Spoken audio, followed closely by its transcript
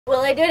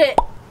Well, I did it.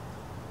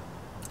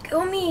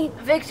 Go me.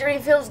 Victory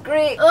feels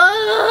great.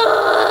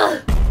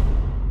 Ugh!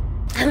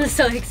 I'm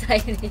so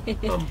excited.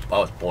 I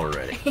was born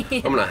ready.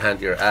 I'm gonna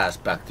hand your ass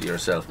back to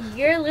yourself.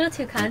 You're a little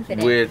too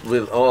confident.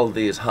 With all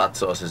these hot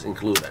sauces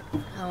included.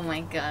 Oh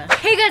my god.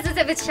 Hey guys, what's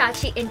up? It's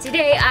Chachi, and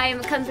today I am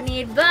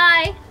accompanied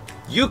by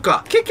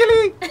Jukka.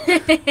 Kikili!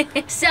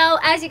 So,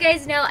 as you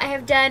guys know, I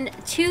have done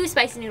 2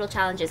 spicy noodle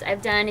challenges.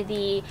 I've done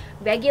the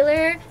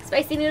regular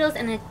spicy noodles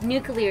and the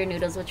nuclear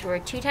noodles, which were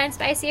 2 times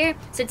spicier.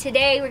 So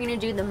today we're gonna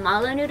do the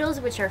mala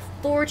noodles, which are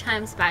 4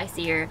 times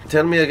spicier.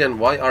 Tell me again,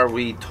 why are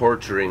we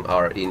torturing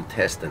our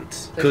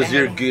intestines? Because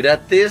you're good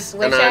at this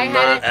and I'm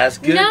not as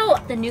good? No,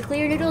 the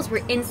nuclear noodles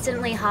were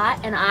instantly hot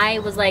and I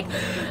was like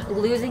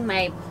losing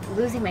my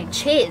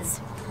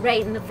chiz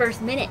right in the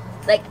first minute.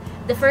 Like,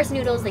 the first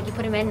noodles, like, you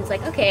put them in, it's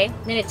like, okay.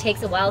 Then it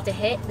takes a while to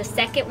hit. The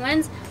second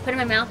ones, put in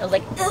my mouth, I was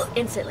like, ugh,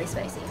 instantly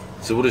spicy.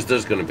 So what is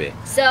this gonna be?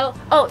 So,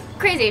 oh,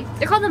 crazy.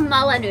 They're called the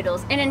mala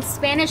noodles. And in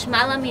Spanish,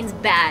 mala means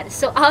bad.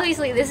 So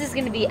obviously this is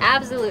gonna be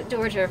absolute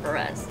torture for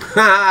us. So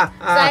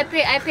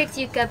I picked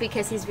Jukka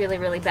because he's really,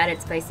 really bad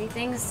at spicy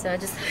things. So I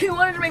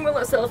wanted to make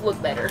myself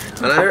look better.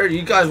 And I heard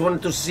you guys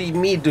wanted to see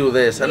me do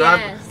this. And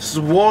I've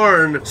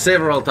sworn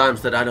several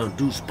times that I don't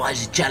do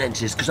spicy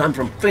challenges because I'm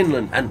from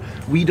Finland and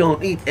we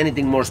don't eat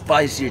anything more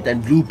spicier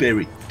than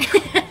blueberry.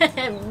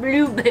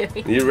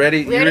 Blueberry. You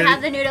ready? We already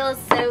have the noodles,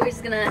 so we're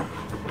just gonna...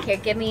 Here,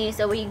 give me.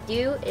 So what you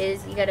do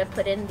is you gotta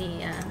put in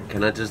the.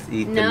 Can I just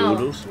eat the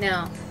noodles?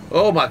 No.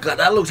 Oh my god,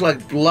 that looks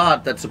like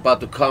blood that's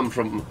about to come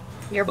from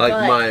your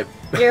butt.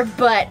 Your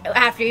butt.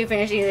 After you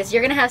finish eating this,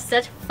 you're gonna have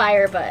such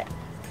fire butt.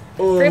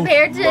 Oh,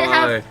 Prepare to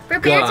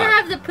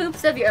have the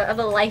poops of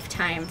a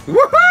lifetime.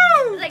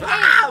 Woohoo! Like,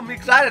 hey. I'm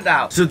excited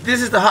now. So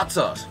this is the hot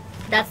sauce.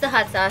 That's the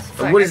hot sauce.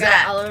 And what is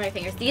that? All over my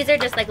fingers. These are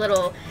just like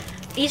little.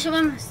 Each of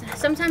them,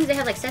 sometimes they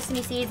have like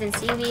sesame seeds and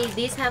seaweed.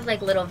 These have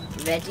like little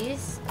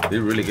veggies.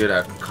 You're really good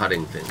at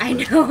cutting things. I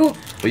know.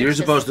 But you're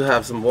supposed to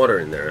have some water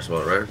in there as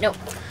well, right? Nope.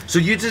 So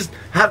you just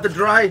have the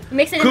dry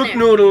cooked in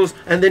noodles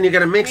and then you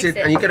gotta mix it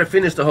and you gotta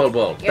finish the whole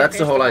bowl. That's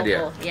the whole idea.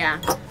 Bowl. Yeah.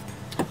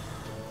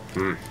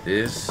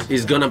 This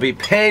is gonna be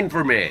pain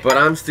for me. But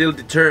I'm still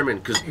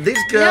determined because this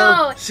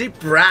girl, she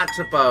brags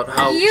about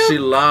how she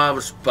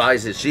loves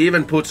spices. She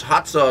even puts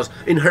hot sauce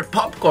in her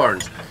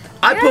popcorns.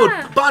 I put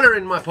butter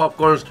in my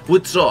popcorns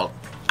with salt,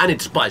 and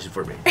it's spicy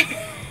for me.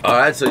 All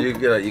right, so you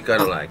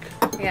kind of like.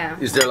 Yeah.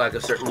 Is there like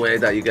a certain way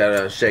that you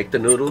gotta shake the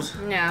noodles?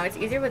 No, it's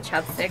easier with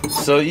chopsticks.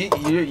 So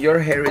your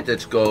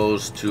heritage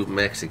goes to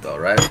Mexico,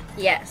 right?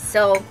 Yes.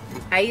 So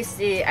I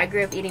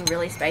grew up eating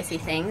really spicy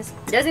things.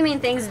 Doesn't mean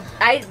things.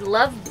 I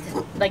love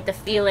like the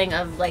feeling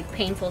of like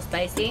painful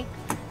spicy.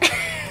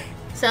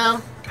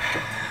 So,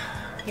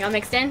 you all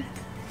mixed in?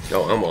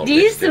 Oh, I'm all. Do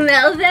you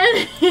smell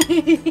them?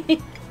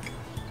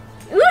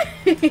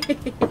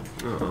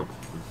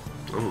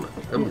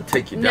 I'm gonna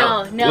take you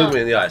down. No. Look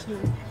me in the eyes.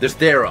 The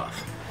stare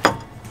off.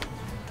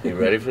 You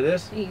ready for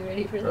this? Are you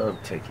ready for this? I'm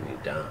taking you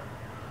down.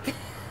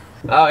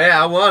 Oh yeah,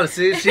 I want to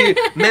see. She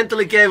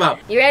mentally gave up.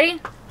 You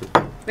ready?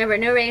 Remember,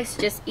 no race,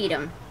 just eat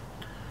them.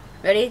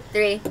 Ready?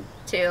 3,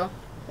 2,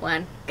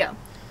 1, go.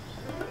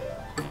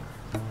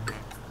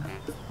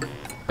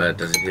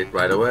 Does it hit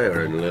right away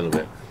or in a little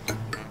bit?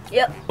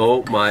 Yep.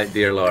 Oh my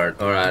dear Lord.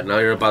 All right, now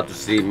you're about to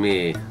see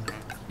me,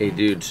 a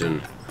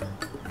Dudeson,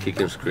 kick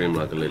and scream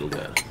like a little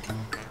girl.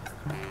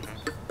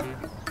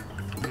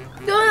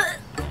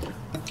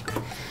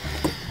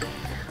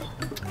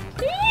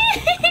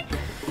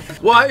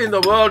 Why in the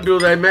world do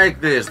they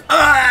make this?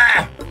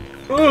 Ah!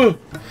 Oh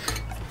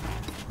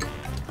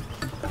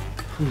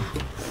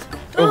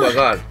my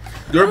god.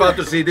 You're about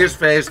to see this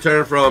face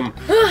turn from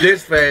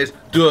this face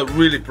to a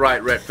really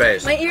bright red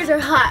face. My ears are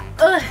hot.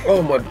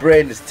 Oh, my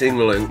brain is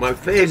tingling. My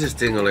face is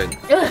tingling.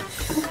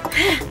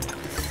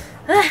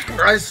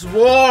 I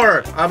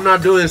swore I'm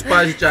not doing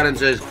spicy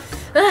challenges.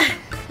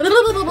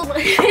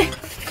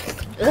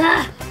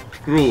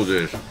 Screw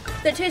this.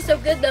 They taste so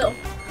good though.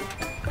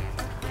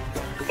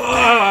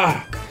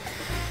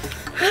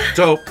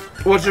 So,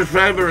 what's your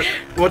favorite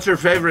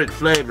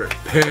flavor?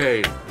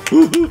 Pain.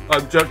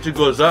 I'm Chachi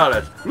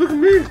Gonzales. Look at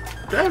me.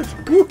 That's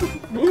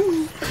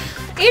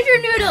Eat your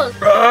noodles.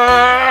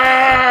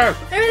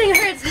 Everything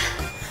hurts.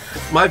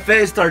 My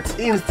face starts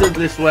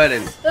instantly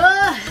sweating.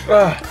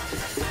 Am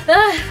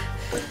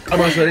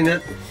I sweating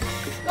yet?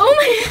 Oh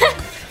my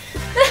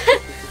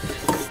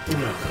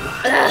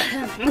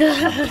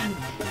god.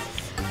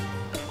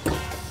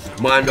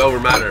 Mind over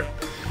matter.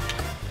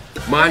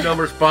 Mind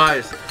over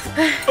spice.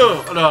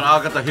 Oh no,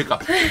 I got the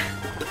hiccup. I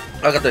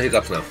got the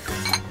hiccups now.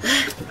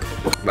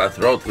 My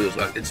throat feels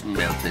like it's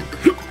melting.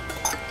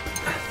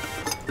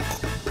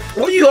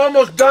 Were you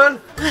almost done?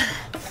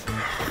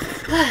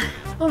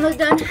 Almost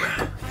done.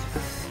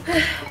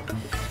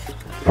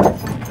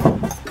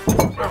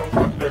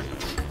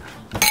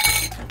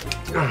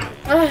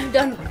 I'm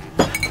done.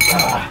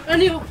 I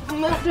need to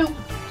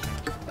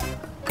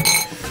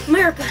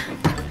America.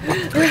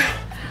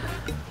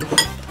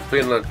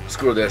 Finland,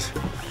 screw this.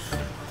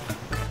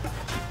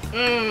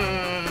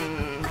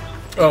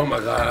 Oh my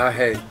god, I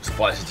hate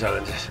spicy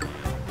challenges.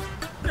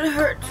 It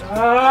hurts.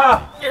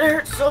 Ah! It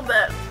hurts so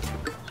bad.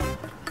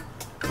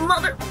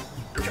 Mother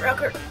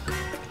trucker.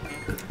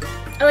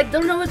 I like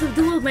don't know what to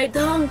do with my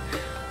tongue.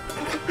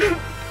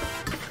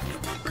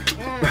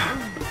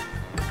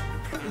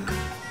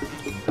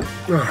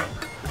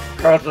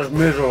 That was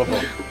miserable.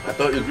 I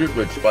thought you did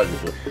with spicy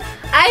food.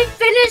 I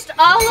finished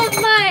all of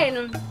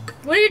mine.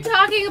 What are you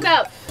talking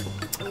about?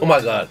 Oh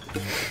my god.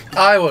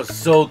 I was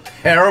so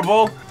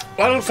terrible.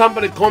 Why don't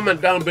somebody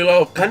comment down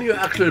below, can you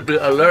actually be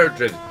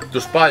allergic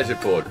to spicy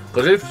food?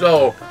 Because if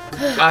so,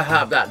 I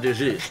have that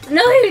disease.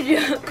 No, you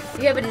don't.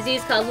 You have a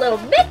disease called little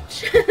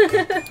bitch.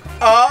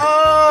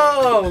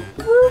 Oh!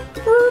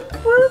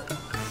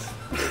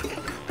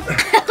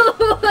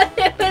 What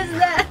was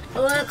that? I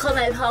want to call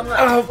my palm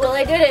up. Well,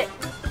 I did it.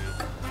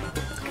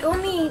 Go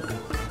me.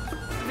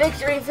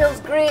 Victory feels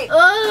great.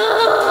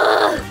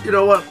 You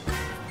know what?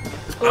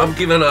 I'm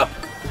giving up.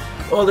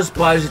 All the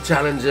spicy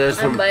challenges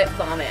from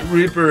vomit.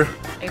 Reaper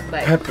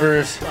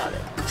peppers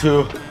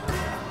to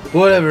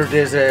whatever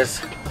this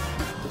is.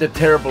 The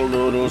terrible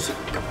noodles.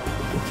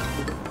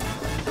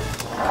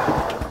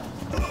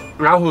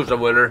 Now who's the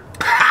winner?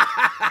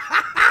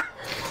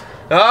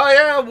 Oh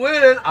yeah, I'm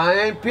winning. I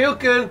ain't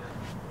puking.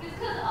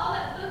 Because of all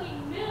that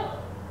fucking milk.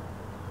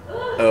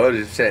 Oh,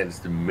 it said it's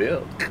the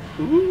milk.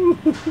 Ooh.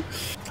 Oh,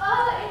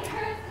 it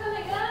hurts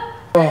coming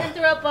up. I didn't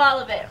throw up all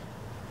of it.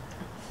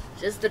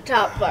 Just the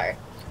top part.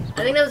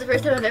 I think that was the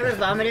first time I've ever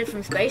vomited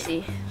from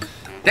spicy.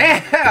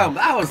 Damn,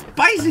 that was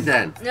spicy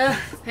then. No,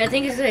 I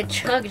think it's I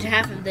chugged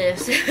half of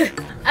this.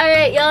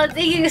 Alright, y'all,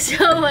 thank you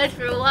so much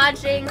for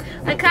watching.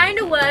 I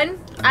kinda won.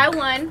 I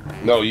won.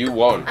 No, you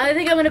won. I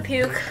think I'm gonna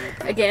puke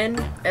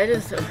again.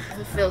 It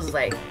feels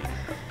like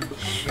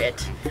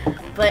shit.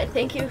 But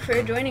thank you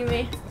for joining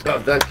me. Oh,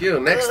 thank you.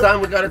 Next time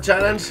we got a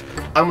challenge,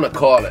 I'm gonna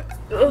call it.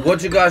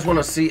 What you guys want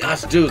to see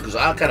us do? Because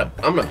I'm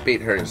gonna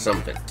beat her in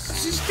something.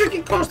 She's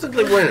freaking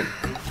constantly winning.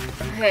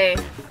 Hey.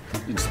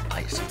 It's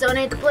spicy.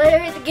 Donate the player,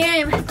 hit the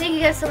game. Thank you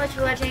guys so much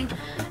for watching.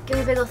 Give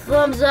me a big ol'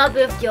 thumbs up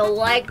if you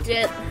liked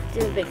it.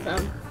 Do a big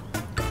thumb.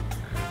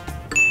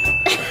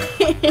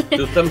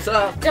 2 thumbs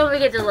up. Don't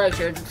forget to like,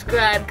 share, and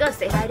subscribe. Go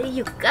say hi to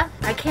Jukka.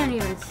 I can't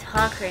even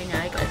talk right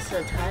now. I got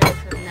so tired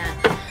from that.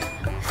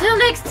 Till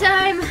next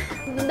time.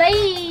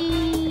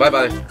 Bye. Bye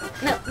bye.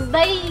 No,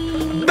 bye.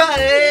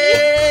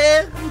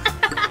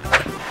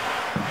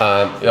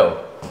 Bye.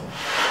 Yo.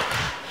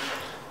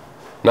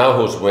 Now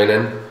who's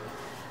winning?